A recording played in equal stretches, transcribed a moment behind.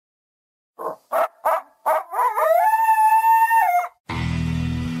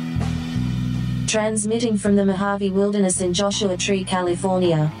Transmitting from the Mojave Wilderness in Joshua Tree,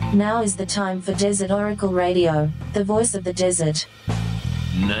 California, now is the time for Desert Oracle Radio, the voice of the desert.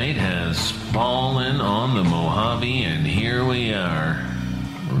 Night has fallen on the Mojave, and here we are,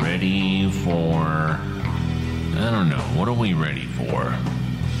 ready for, I don't know, what are we ready for?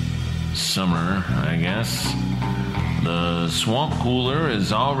 Summer, I guess. The swamp cooler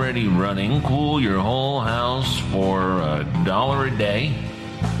is already running. Cool your whole house for $1 a day.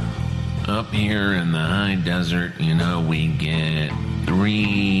 Up here in the high desert, you know, we get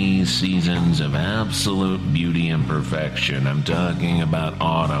 3 seasons of absolute beauty and perfection. I'm talking about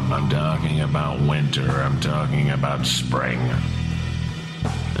autumn, I'm talking about winter, I'm talking about spring.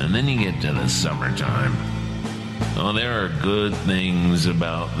 And then you get to the summertime. Oh, there are good things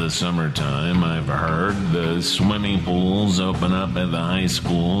about the summertime, I've heard. The swimming pools open up at the high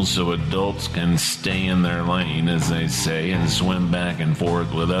schools so adults can stay in their lane, as they say, and swim back and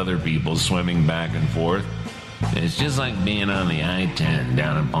forth with other people swimming back and forth. It's just like being on the I-10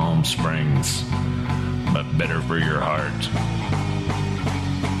 down in Palm Springs, but better for your heart.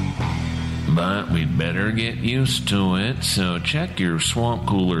 But we'd better get used to it, so check your swamp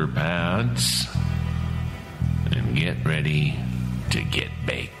cooler pads and get ready to get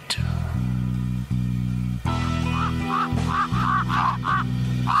baked.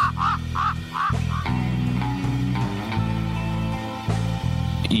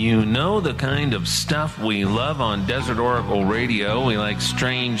 You know the kind of stuff we love on Desert Oracle Radio. We like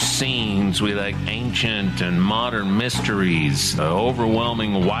strange scenes. We like ancient and modern mysteries. The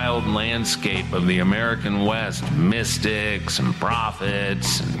overwhelming wild landscape of the American West. Mystics and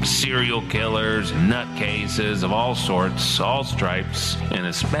prophets and serial killers and nutcases of all sorts, all stripes. And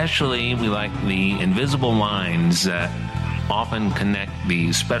especially we like the invisible lines that often connect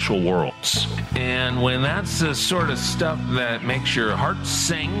the special worlds. And when that's the sort of stuff that makes your heart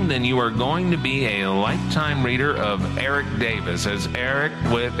sing, then you are going to be a lifetime reader of Eric Davis. As Eric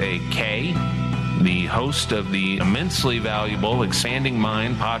with a K, the host of the immensely valuable Expanding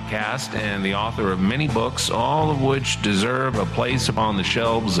Mind podcast and the author of many books, all of which deserve a place upon the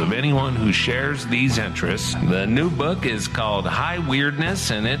shelves of anyone who shares these interests. The new book is called High Weirdness,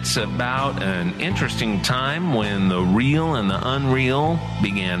 and it's about an interesting time when the real and the unreal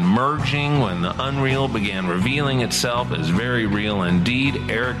began merging, when the unreal began revealing itself as very real indeed.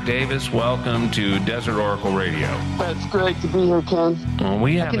 Eric Davis, welcome to Desert Oracle Radio. It's great to be here, Ken. Well,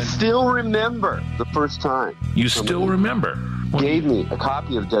 I can still remember the first time. You still remember? Gave me a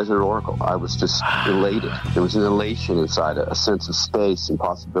copy of Desert Oracle. I was just elated. There was an elation inside, a sense of space and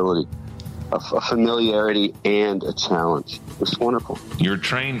possibility, a familiarity and a challenge. It was wonderful. You're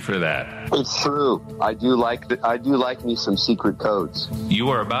trained for that. It's true. I do like me some secret codes. You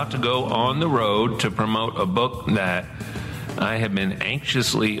are about to go on the road to promote a book that I have been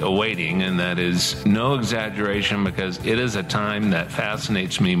anxiously awaiting, and that is no exaggeration, because it is a time that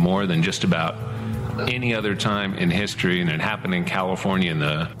fascinates me more than just about any other time in history, and it happened in California in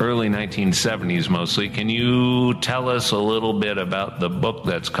the early 1970s mostly. Can you tell us a little bit about the book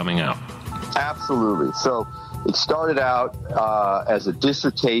that's coming out? Absolutely. So it started out as a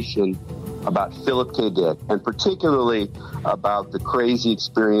dissertation about Philip K. Dick, and particularly about the crazy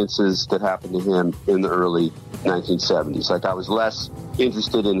experiences that happened to him in the early 1970s. Like, I was less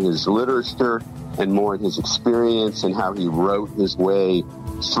interested in his literature and more in his experience and how he wrote his way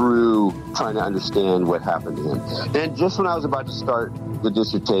through trying to understand what happened to him. Then just when I was about to start the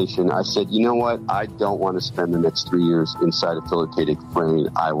dissertation, I said, you know what? I don't want to spend the next 3 years inside of Philip K. Dick's brain.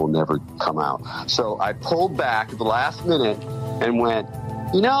 I will never come out. So I pulled back at the last minute and went,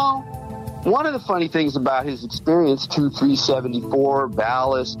 you know, one of the funny things about his experience, 2374,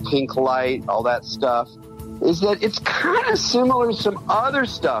 ballast, pink light, all that stuff, is that it's kind of similar to some other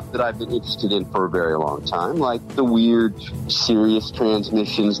stuff that I've been interested in for a very long time, like the weird Sirius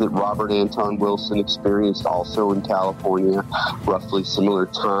transmissions that Robert Anton Wilson experienced also in California, roughly similar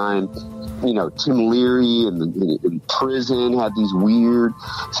time. You know, Tim Leary in prison had these weird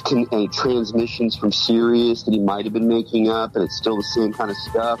transmissions from Sirius that he might have been making up, and it's still the same kind of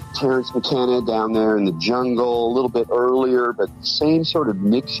stuff. Terence McKenna down there in the jungle a little bit earlier, but the same sort of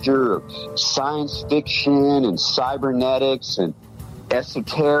mixture of science fiction and cybernetics and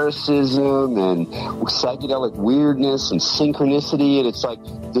esotericism and psychedelic weirdness and synchronicity, and it's like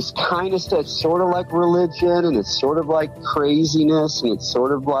this kind of stuff. It's sort of like religion, and it's sort of like craziness, and it's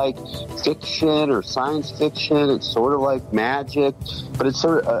sort of like fiction or science fiction. It's sort of like magic, but it's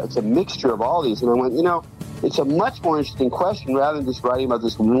sort of it's a mixture of all these. And I went, you know, it's a much more interesting question rather than just writing about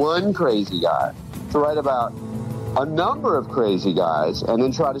this one crazy guy, to write about a number of crazy guys and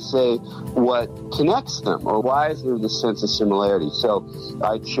then try to say what connects them, or why is there this sense of similarity. So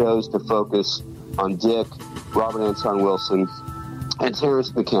I chose to focus on Dick, Robert Anton Wilson, and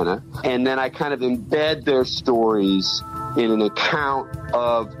Terence McKenna. And then I kind of embed their stories in an account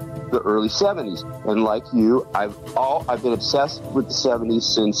of the early 70s. And like you, I've been obsessed with the 70s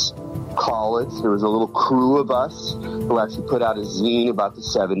since college. There was a little crew of us who actually put out a zine about the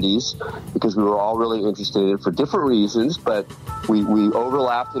 70s because we were all really interested in it for different reasons, but we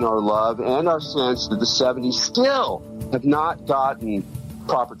overlapped in our love and our sense that the 70s still have not gotten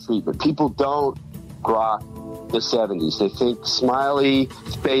proper treatment. People don't grok the 70s. They think smiley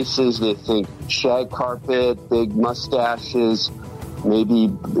faces, they think shag carpet, big mustaches, maybe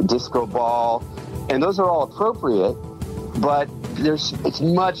disco ball, and those are all appropriate, but it's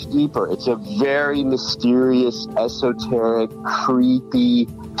much deeper. It's a very mysterious, esoteric, creepy,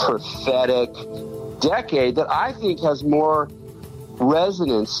 prophetic decade that I think has more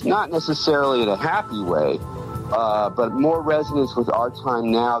resonance, not necessarily in a happy way, but more resonance with our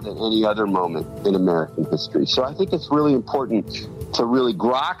time now than any other moment in American history. So I think it's really important to really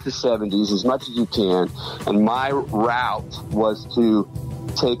grok the 70s as much as you can. And my route was to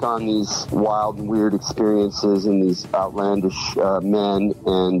take on these wild and weird experiences and these outlandish men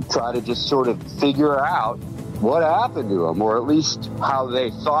and try to just sort of figure out what happened to them, or at least how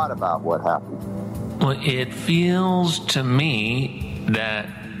they thought about what happened. Well, it feels to me that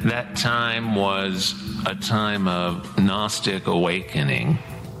that time was a time of Gnostic awakening,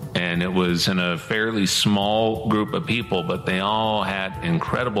 and it was in a fairly small group of people, but they all had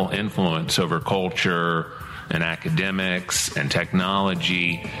incredible influence over culture and academics and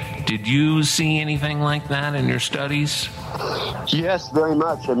technology. Did you see anything like that in your studies? Yes, very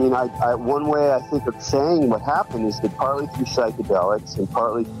much. I mean, I one way I think of saying what happened is that partly through psychedelics and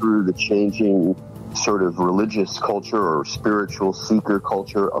partly through the changing sort of religious culture or spiritual seeker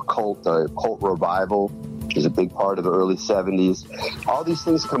culture, occult revival, which is a big part of the early 70s. All these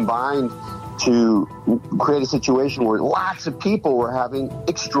things combined to create a situation where lots of people were having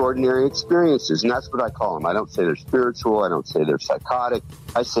extraordinary experiences, and that's what I call them. I don't say they're spiritual, I don't say they're psychotic,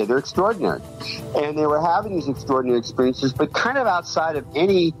 I say they're extraordinary. And they were having these extraordinary experiences, but kind of outside of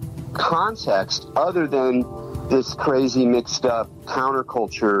any context other than this crazy mixed up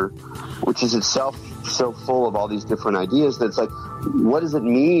counterculture, which is itself so full of all these different ideas that it's like, what does it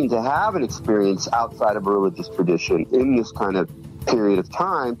mean to have an experience outside of a religious tradition in this kind of period of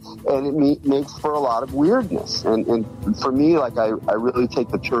time? And it makes for a lot of weirdness. And for me, like, I really take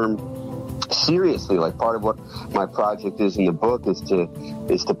the term seriously. Like, part of what my project is in the book is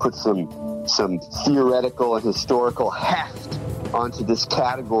to put some theoretical and historical heft onto this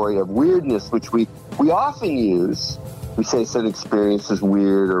category of weirdness, which we often use. We say some experience is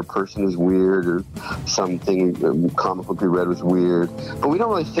weird, or a person is weird, or something comic book we read was weird, but we don't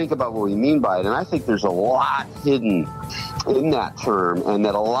really think about what we mean by it. And I think there's a lot hidden in that term, and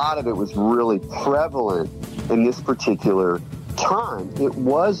that a lot of it was really prevalent in this particular time. It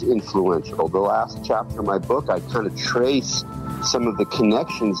was influential. The last chapter of my book, I kind of trace some of the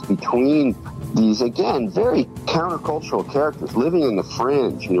connections between these, again, very countercultural characters living in the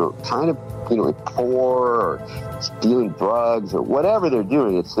fringe, kind of, poor or stealing drugs or whatever they're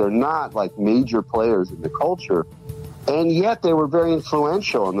doing. They're not like major players in the culture. And yet they were very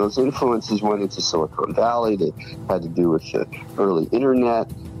influential, and those influences went into Silicon Valley. They had to do with the early internet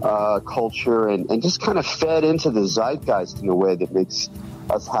culture, and just kind of fed into the zeitgeist in a way that makes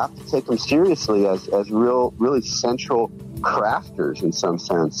us have to take them seriously as really central crafters, in some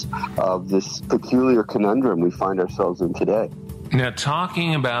sense, of this peculiar conundrum we find ourselves in today. Now,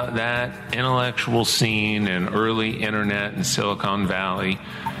 talking about that intellectual scene and early internet in Silicon Valley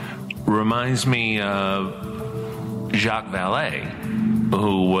reminds me of Jacques Vallée,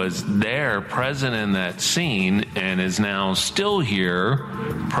 who was there present in that scene and is now still here,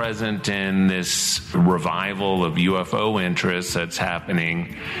 present in this revival of UFO interest that's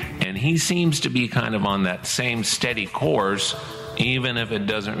happening. And he seems to be kind of on that same steady course, even if it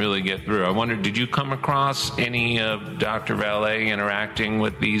doesn't really get through. I wonder, did you come across any of Dr. Vallée interacting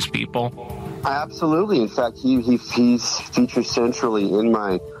with these people? Absolutely. In fact, he's featured centrally in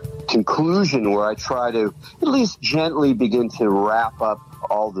my conclusion, where I try to at least gently begin to wrap up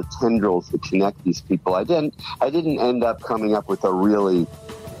all the tendrils that connect these people. I didn't end up coming up with a really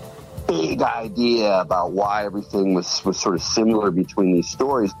big idea about why everything was sort of similar between these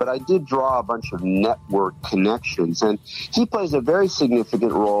stories, but I did draw a bunch of network connections, and he plays a very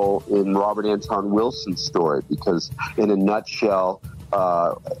significant role in Robert Anton Wilson's story, because in a nutshell,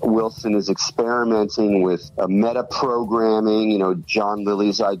 Wilson is experimenting with meta-programming, John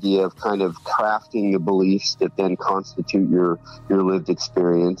Lilly's idea of kind of crafting the beliefs that then constitute your lived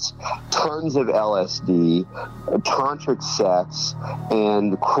experience, tons of LSD, tantric sex,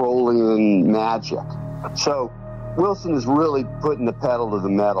 and Crowleyan magic. So Wilson is really putting the pedal to the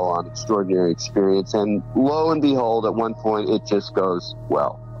metal on extraordinary experience, and lo and behold, at one point, it just goes,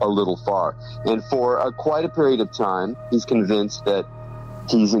 a little far. And for quite a period of time, he's convinced that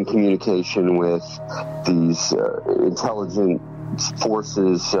he's in communication with these intelligent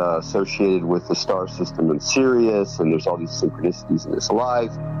forces associated with the star system in Sirius, and there's all these synchronicities in his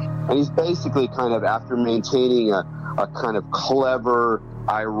life. And he's basically kind of, after maintaining a kind of clever,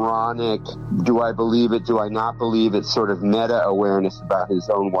 ironic, do I believe it, do I not believe it, sort of meta-awareness about his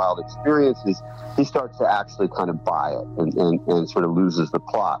own wild experiences, he starts to actually kind of buy it and sort of loses the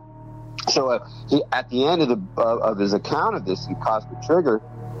plot. So he, at the end of his account of this in Cosmic Trigger,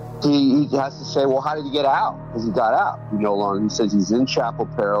 he has to say, well, how did he get out? Because he got out. He says he's in Chapel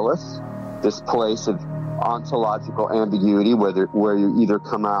Perilous, this place of ontological ambiguity where you either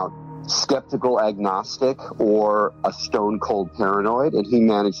come out skeptical agnostic or a stone cold paranoid, and he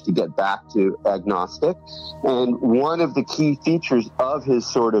managed to get back to agnostic. And one of the key features of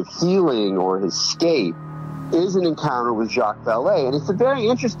his sort of healing or his escape is an encounter with Jacques Vallée, and it's a very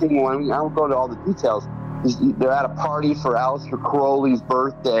interesting one. I won't go into all the details. They're at a party for Aleister Crowley's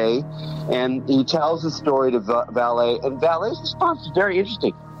birthday, and he tells the story to Vallée, and Vallée's response is very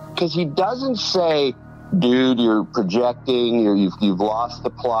interesting, because he doesn't say, dude, you're projecting, you've lost the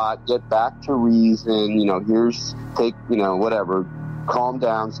plot, get back to reason, whatever, calm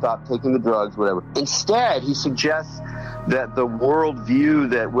down, stop taking the drugs, whatever. Instead, he suggests that the worldview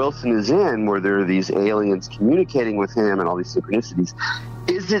that Wilson is in, where there are these aliens communicating with him and all these synchronicities,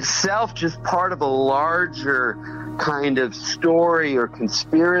 is itself just part of a larger kind of story or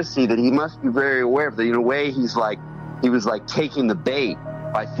conspiracy that he must be very aware of. That in a way, he was like taking the bait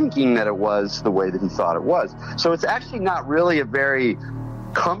by thinking that it was the way that he thought it was. So it's actually not really a very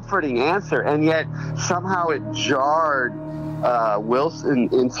comforting answer, and yet somehow it jarred Wilson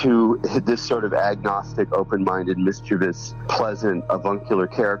into this sort of agnostic, open-minded, mischievous, pleasant, avuncular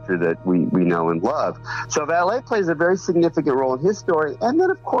character that we know and love. So Vallée plays a very significant role in his story, and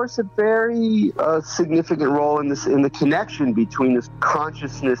then, of course, a very significant role in the connection between this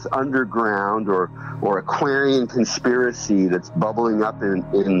consciousness underground or Aquarian conspiracy that's bubbling up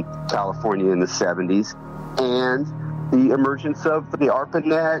in California in the 70s, and the emergence of the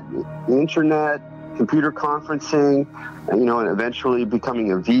ARPANET, the internet, computer conferencing, and eventually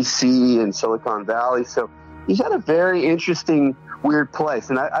becoming a VC in Silicon Valley. So he's at a very interesting, weird place.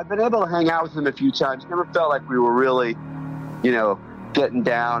 And I've been able to hang out with him a few times. Never felt like we were really, getting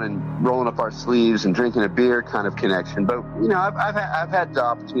down and rolling up our sleeves and drinking a beer kind of connection. But, I've had the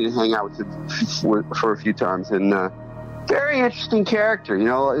opportunity to hang out with him for a few times. And very interesting character.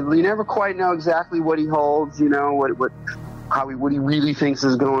 You never quite know exactly what he holds, what he really thinks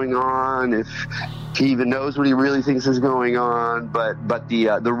is going on, if he even knows what he really thinks is going on, but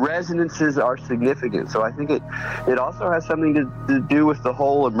the resonances are significant. So I think it also has something to do with the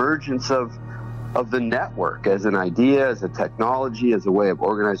whole emergence of the network as an idea, as a technology, as a way of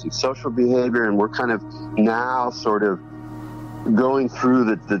organizing social behavior, and we're kind of now sort of going through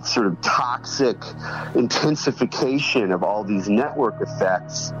the sort of toxic intensification of all these network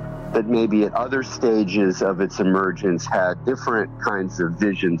effects that maybe at other stages of its emergence had different kinds of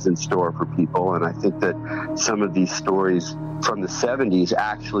visions in store for people. And I think that some of these stories from the 70s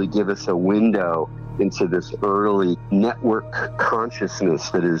actually give us a window into this early network consciousness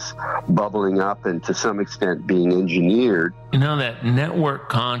that is bubbling up and to some extent being engineered. That network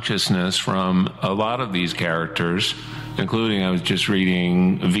consciousness from a lot of these characters, including, I was just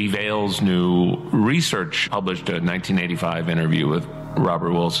reading V. Vale's new research, published a 1985 interview with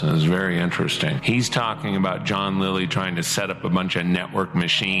Robert Wilson. Is very interesting. He's talking about John Lilly trying to set up a bunch of network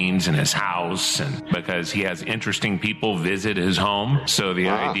machines in his house, and because he has interesting people visit his home. So the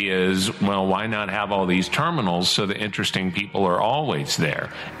idea is, well, why not have all these terminals so the interesting people are always there?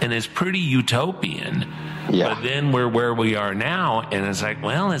 And it's pretty utopian. Yeah. But then we're where we are now, and it's like,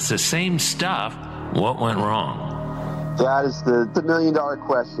 well, it's the same stuff. What went wrong? That is the million-dollar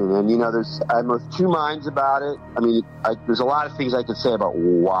question, and I'm of two minds about it. I mean, there's a lot of things I could say about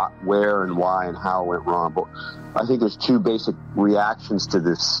what, where, and why, and how it went wrong, but I think there's two basic reactions to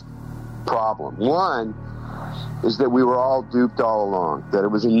this problem. One is that we were all duped all along, that it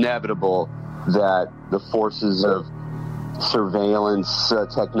was inevitable that the forces of surveillance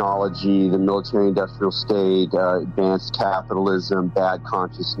technology, the military-industrial state, advanced capitalism, bad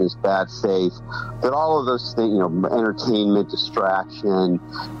consciousness, bad faith, that all of those things, entertainment, distraction,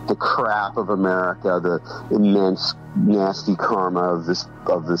 the crap of America, the immense nasty karma of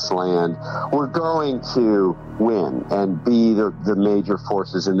this land, were going to win and be the major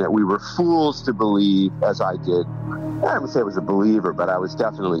forces, and that we were fools to believe, as I did. I wouldn't say I was a believer, but I was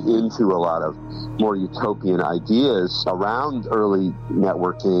definitely into a lot of more utopian ideas around early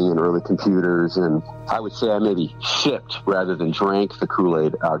networking and early computers, and I would say I maybe sipped rather than drank the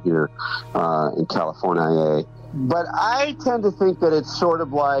Kool-Aid out here in California. But I tend to think that it's sort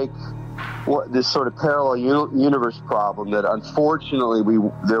of like this sort of parallel universe problem that unfortunately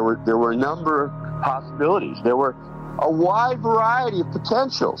there were a number of possibilities. There were a wide variety of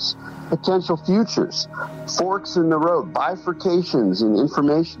potential futures, forks in the road, bifurcations in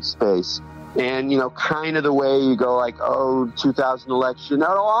information space. And, kind of the way you go like, 2000 election,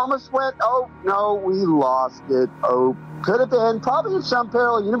 almost went, no, we lost it. Could have been, probably in some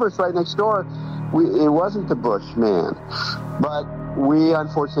parallel universe right next door. It wasn't the Bush man. But we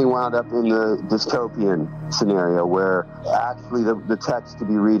unfortunately wound up in the dystopian scenario where actually the text to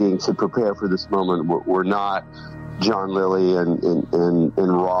be reading to prepare for this moment were not John Lilly and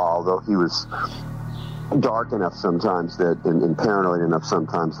Raw, although he was dark enough sometimes and paranoid enough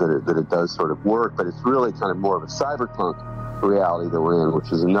sometimes that it does sort of work, but it's really kind of more of a cyberpunk reality that we're in,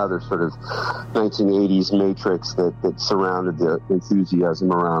 which is another sort of 1980s matrix that surrounded the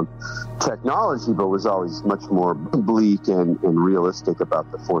enthusiasm around technology, but was always much more bleak and realistic about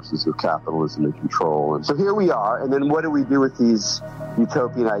the forces of capitalism and control. And so here we are, and then what do we do with these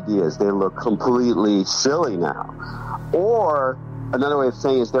utopian ideas? They look completely silly now. Or another way of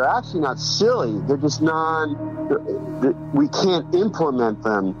saying is they're actually not silly, they're just we can't implement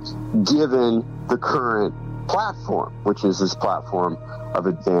them given the current platform, which is this platform of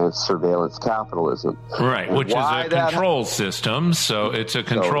advanced surveillance capitalism. Right, which is a control system. So it's a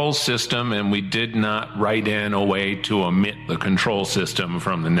control system, and we did not write in a way to omit the control system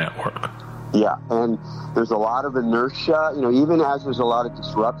from the network. Yeah, and there's a lot of inertia. Even as there's a lot of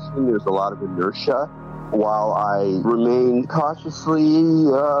disruption, there's a lot of inertia. While I remain cautiously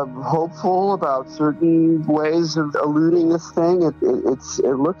hopeful about certain ways of eluding this thing, it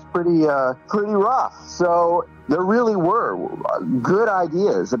looks pretty rough. So there really were good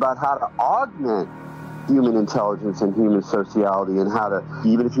ideas about how to augment human intelligence and human sociality, and how to,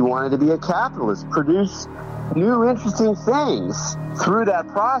 even if you wanted to be a capitalist, produce new interesting things through that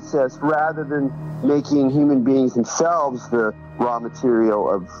process rather than making human beings themselves the raw material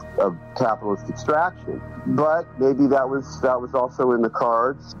of capitalist extraction. But maybe that was also in the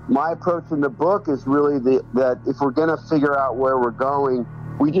cards. My approach in the book is really that if we're going to figure out where we're going,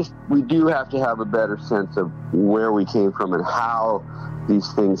 we do have to have a better sense of where we came from and how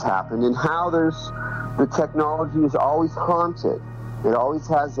these things happened, and how the technology is always haunted. It always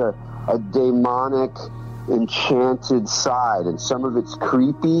has a demonic, enchanted side, and some of it's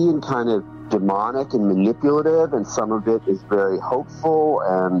creepy and kind of demonic and manipulative, and some of it is very hopeful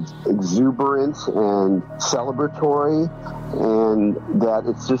and exuberant and celebratory, and that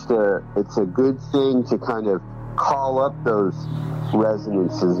it's a good thing to kind of call up those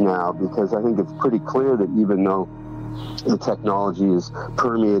resonances now, because I think it's pretty clear that even though the technology is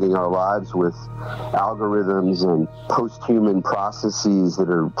permeating our lives with algorithms and post-human processes that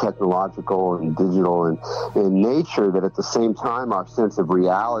are technological and digital and in nature, that at the same time our sense of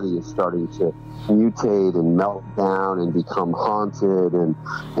reality is starting to mutate and melt down and become haunted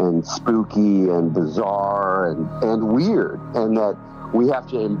and spooky and bizarre and weird, and that we have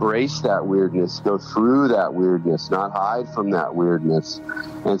to embrace that weirdness, go through that weirdness, not hide from that weirdness.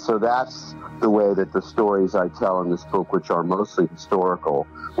 And so that's the way that the stories I tell in this book, which are mostly historical,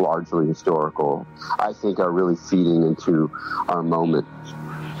 largely historical, I think are really feeding into our moment.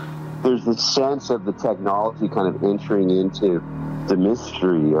 There's this sense of the technology kind of entering into the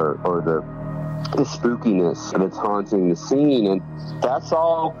mystery or the spookiness that's haunting the scene, and that's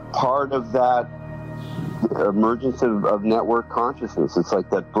all part of that emergence of network consciousness. It's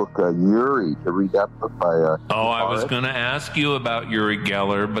like that book Uri. To read that book by I was going to ask you about Uri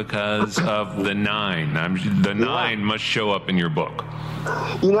Geller because of the Nine. Nine must show up in your book.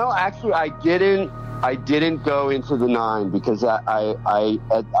 Actually, I didn't go into the Nine because I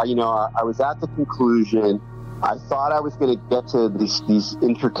was at the conclusion. I thought I was going to get to these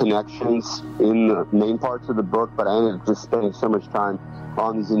interconnections in the main parts of the book, but I ended up just spending so much time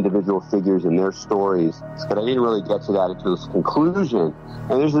on these individual figures and their stories that I didn't really get to that until this conclusion.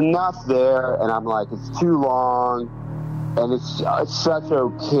 And there's enough there, and I'm like, it's too long, and it's such a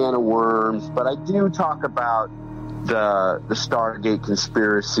can of worms. But I do talk about the Stargate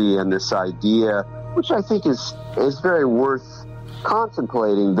conspiracy and this idea, which I think is very worth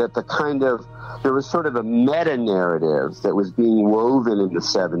contemplating, that there was sort of a meta-narrative that was being woven in the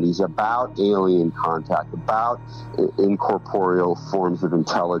 70s about alien contact, about incorporeal forms of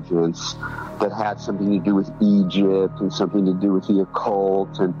intelligence that had something to do with Egypt and something to do with the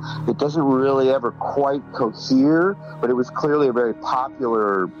occult. And it doesn't really ever quite cohere, but it was clearly a very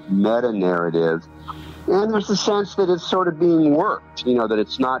popular meta-narrative. And there's a sense that it's sort of being worked, that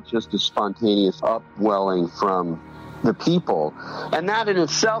it's not just a spontaneous upwelling from the people. And that in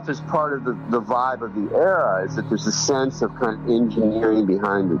itself is part of the vibe of the era, is that there's a sense of kind of engineering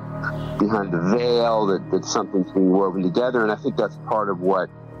behind the veil, that something's being woven together. And I think that's part of what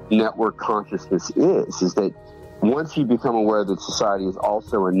network consciousness is that once you become aware that society is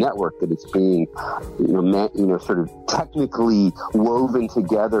also a network, that it's being, sort of technically woven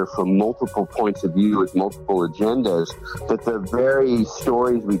together from multiple points of view with multiple agendas, that the very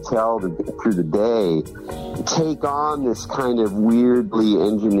stories we tell through the day take on this kind of weirdly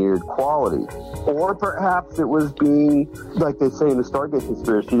engineered quality. Or perhaps it was being, like they say in the Stargate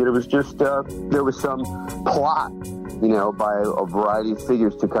conspiracy, that it was just, there was some plot, by a variety of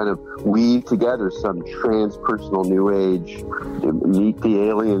figures to kind of weave together some transpersonal new age, meet the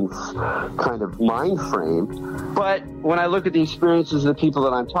aliens kind of mind frame. But when I look at the experiences of the people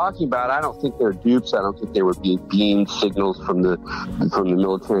that I'm talking about, I don't think they're dupes. I don't think they were being beamed signals from the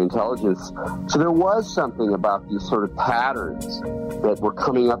military intelligence. So there was something about these sort of patterns that were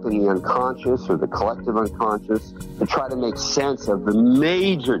coming up in the unconscious or the collective unconscious to try to make sense of the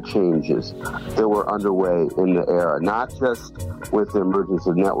major changes that were underway in the era, not just with the emergence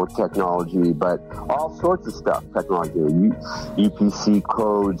of network technology, but all sorts of stuff, technology, UPC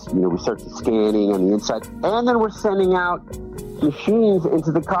codes, we start scanning on the inside, and then we're sending out machines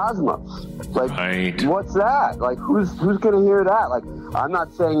into the cosmos. Like, right. What's that? Like, who's going to hear that? Like, I'm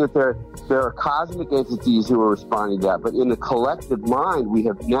not saying that there are cosmic entities who are responding to that, but in the collective mind, we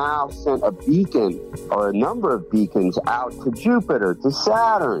have now sent a beacon or a number of beacons out to Jupiter, to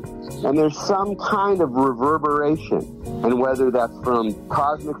Saturn, and there's some kind of reverberation. And whether that's from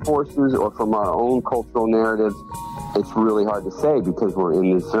cosmic forces or from our own cultural narratives, it's really hard to say, because we're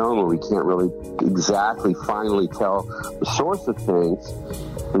in this zone where we can't really exactly finally tell the source of things.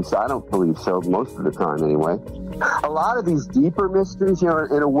 At least I don't believe so, most of the time anyway. A lot of these deeper mysteries, in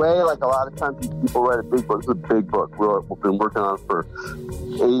a way, like a lot of times people write a big book. It's a big book. We've been working on it for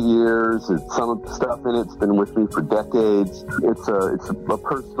 8 years. And some of the stuff in it's been with me for decades. It's a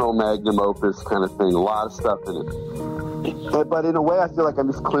personal magnum opus kind of thing. A lot of stuff in it. But in a way, I feel like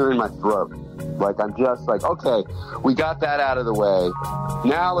I'm just clearing my throat. Like, I'm just like, okay, we got that out of the way.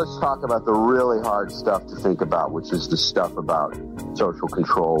 Now let's talk about the really hard stuff to think about, which is the stuff about social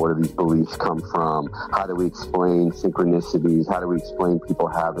control. Where do these beliefs come from? How do we explain synchronicities? How do we explain people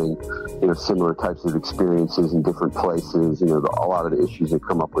having, similar types of experiences in different places? A lot of the issues that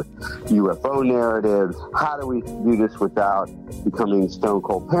come up with UFO narratives. How do we do this without becoming stone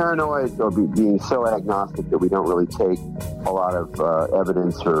cold paranoid or being so agnostic that we don't really take a lot of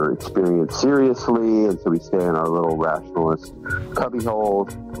evidence or experience seriously, and so we stay in our little rationalist cubby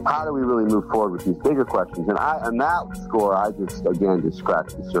holes? How do we really move forward with these bigger questions? And on that score, I just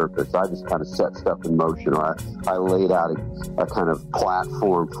scratched the surface. I just kind of set stuff in motion, or I laid out a kind of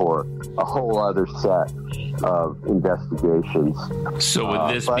platform for a whole other set of investigations. So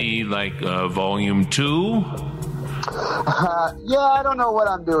would this be like volume 2? Yeah, I don't know what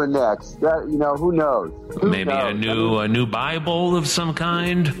I'm doing next. Who knows? Maybe a new Bible of some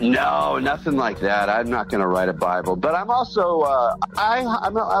kind? No, nothing like that. I'm not going to write a Bible. But I'm also,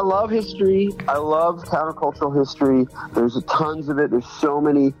 I love history. I love countercultural history. There's tons of it. There's so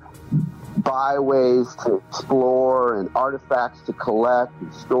many byways to explore and artifacts to collect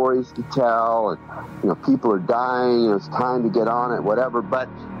and stories to tell. And, people are dying. It's time to get on it, whatever. But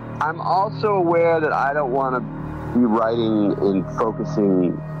I'm also aware that I don't want to be writing and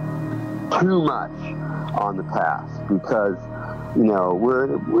focusing too much on the past, because we're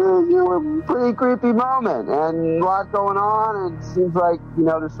in a pretty creepy moment and a lot going on, and it seems like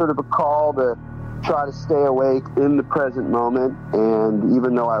there's sort of a call to try to stay awake in the present moment. And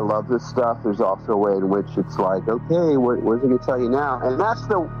even though I love this stuff, there's also a way in which it's like, okay, what's it going to tell you now? And that's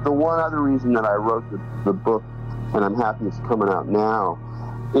the one other reason that I wrote the book, and I'm happy it's coming out now,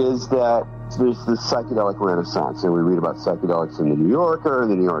 is that there's this psychedelic renaissance, and we read about psychedelics in the New Yorker and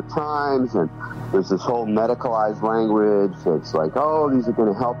the New York Times, and there's this whole medicalized language that's like, oh, these are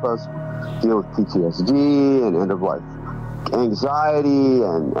going to help us deal with PTSD and end-of-life anxiety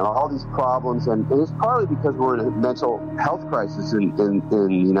and all these problems, and it's partly because we're in a mental health crisis in the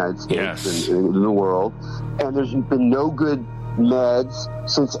United States yes. and in the world, and there's been no good meds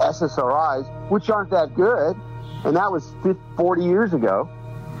since SSRIs, which aren't that good, and that was 40 years ago.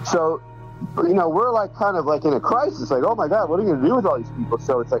 So, we're like kind of like in a crisis, like, oh my God, what are you going to do with all these people?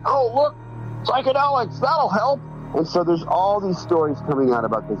 So it's like, oh, look, psychedelics, that'll help. And so there's all these stories coming out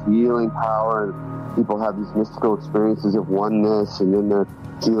about this healing power, and people have these mystical experiences of oneness, and then they're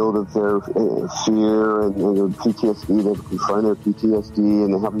healed of their fear and their PTSD. They confront their PTSD,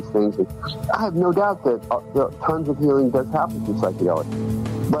 and they have these things. And I have no doubt that tons of healing does happen through psychedelics.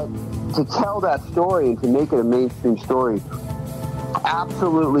 But to tell that story and to make it a mainstream story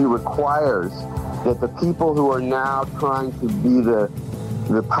absolutely requires that the people who are now trying to be the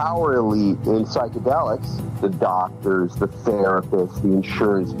power elite in psychedelics, the doctors, the therapists, the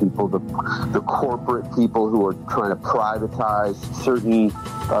insurance people, the corporate people who are trying to privatize certain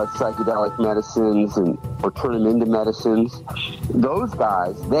psychedelic medicines or turn them into medicines, those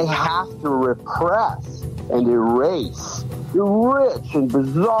guys, they have to repress and erase the rich and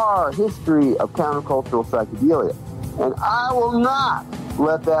bizarre history of countercultural psychedelia. And I will not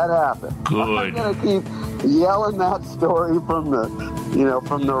let that happen. Good. I'm going to keep yelling that story from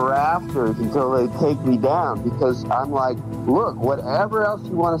the rafters until they take me down, because I'm like, look, whatever else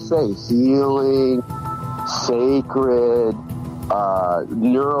you want to say, healing, sacred,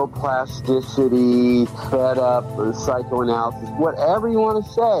 neuroplasticity, fed up, psychoanalysis, whatever you want to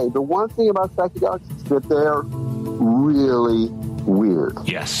say, the one thing about psychedelics is that they're really weird.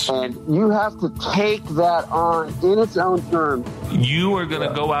 Yes. And you have to take that on in its own terms. You are going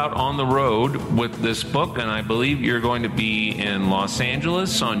to go out on the road with this book, and I believe you're going to be in Los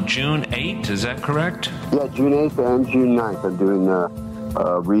Angeles on June 8th. Is that correct? Yeah, June 8th and June 9th. I'm doing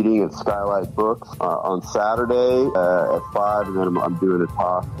reading at Skylight Books on Saturday at 5, and then I'm doing a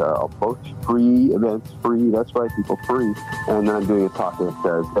talk. Both free events, free. That's right, people, free. And then I'm doing a talk at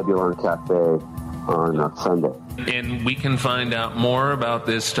Zebulon Cafe on Sunday. And we can find out more about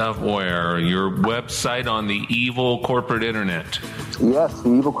this stuff where? Your website on the evil corporate internet. Yes,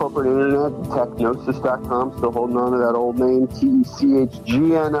 the evil corporate internet, techgnosis.com, still holding on to that old name,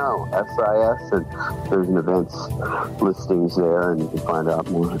 TECHGNOSIS, and there's an events listings there, and you can find out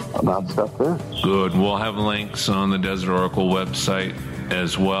more about stuff there. Good. We'll have links on the Desert Oracle website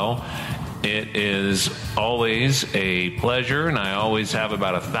as well. It is always a pleasure, and I always have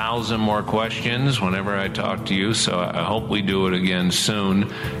about 1,000 more questions whenever I talk to you, so I hope we do it again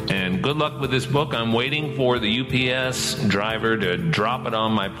soon. And good luck with this book. I'm waiting for the UPS driver to drop it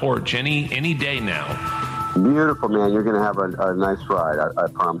on my porch any day now. Beautiful, man. You're going to have a nice ride. I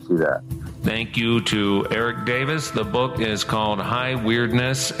promise you that. Thank you to Eric Davis. The book is called High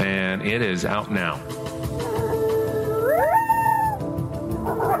Weirdness, and it is out now.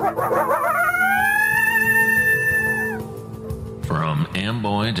 From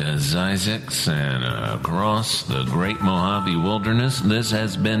Amboy to Zzyzx and across the Great Mojave Wilderness, this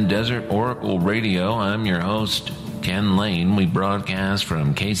has been Desert Oracle Radio. I'm your host, Ken Lane. We broadcast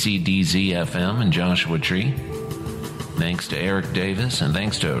from KCDZ-FM in Joshua Tree. Thanks to Eric Davis, and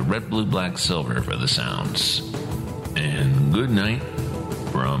thanks to Red, Blue, Black, Silver for the sounds. And good night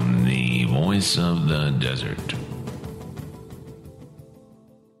from the voice of the desert.